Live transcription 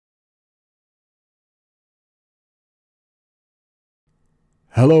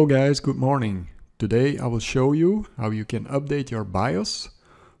Hello guys, good morning. Today I will show you how you can update your BIOS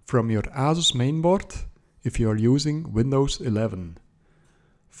from your ASUS mainboard if you are using Windows 11.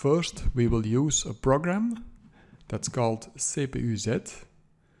 First we will use a program that's called CPU-Z,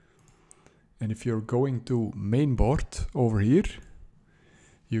 and if you're going to mainboard over here,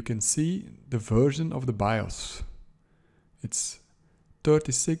 you can see the version of the BIOS. It's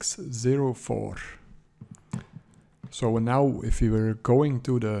 3604. So now if you were going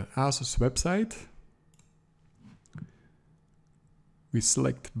to the ASUS website, we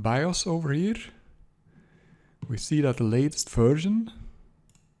select BIOS over here. We see that the latest version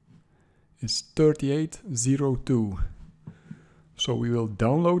is 3802. So we will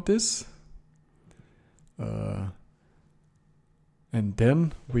download this and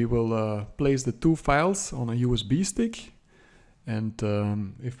then we will place the two files on a USB stick, and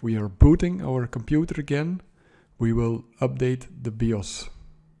if we are booting our computer again, we will update the BIOS.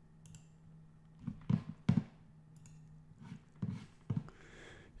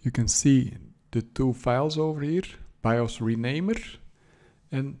 You can see the two files over here, BIOS Renamer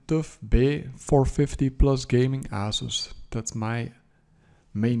and TUF B450 Plus Gaming ASUS. That's my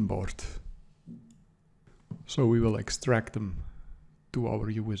mainboard. So we will extract them to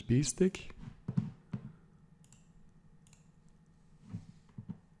our USB stick.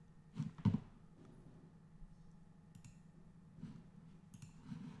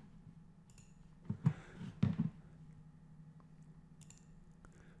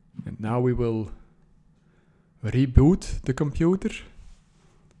 And now we will reboot the computer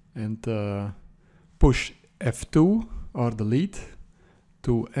and push F2 or delete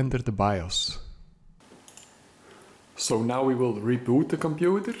to enter the BIOS. So now we will reboot the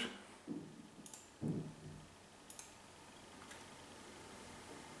computer.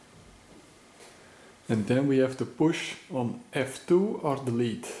 And then we have to push on F2 or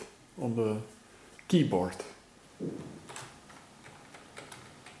delete on the keyboard.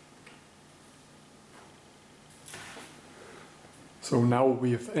 So now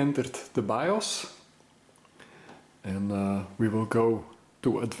we have entered the BIOS, and we will go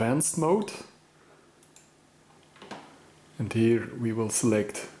to advanced mode, and here we will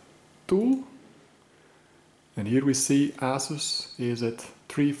select tool, and here we see ASUS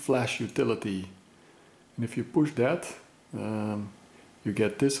AZ3 flash utility, and if you push that you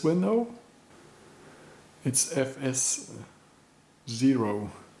get this window. It's FS0.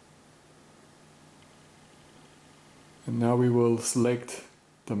 And now we will select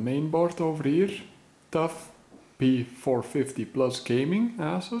the mainboard over here, TUF B450 Plus Gaming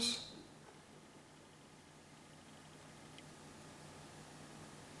ASUS.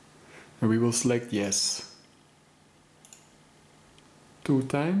 And we will select yes. 2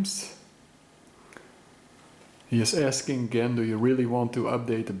 times. He is asking again, do you really want to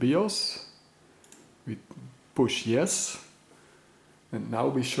update the BIOS? We push yes. And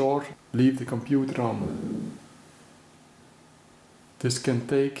now be sure, leave the computer on. This can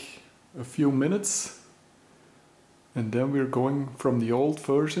take a few minutes, and then we're going from the old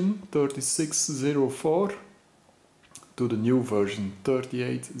version 3604 to the new version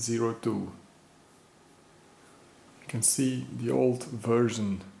 3802. You can see the old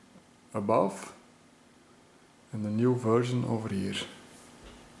version above and the new version over here.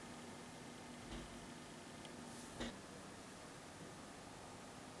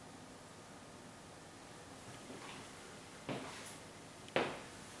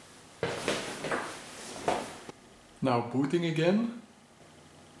 Now booting again.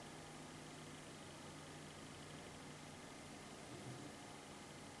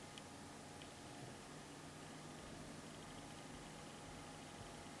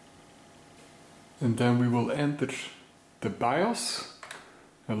 And then we will enter the BIOS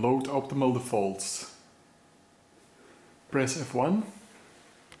and load optimal defaults. Press F1.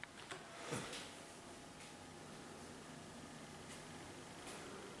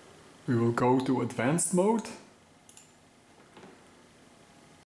 We will go to advanced mode.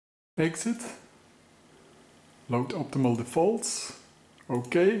 Exit, load optimal defaults,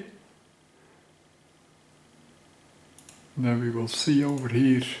 OK. Then we will see over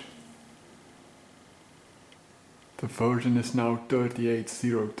here the version is now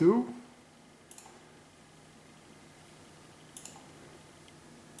 3802.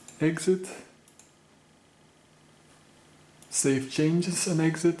 Exit, save changes and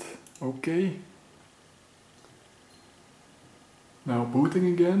exit, OK. Now booting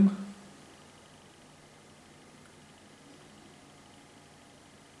again.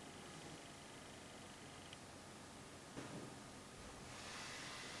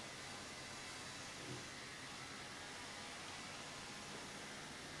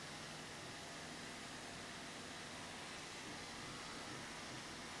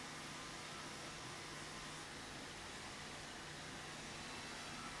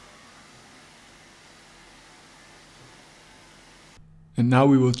 And now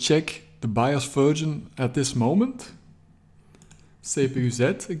we will check the BIOS version at this moment. CPU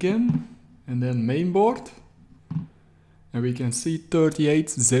Z again, and then mainboard. And we can see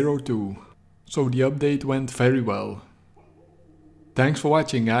 3802. So the update went very well. Thanks for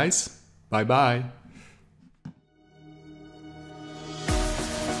watching, guys. Bye bye.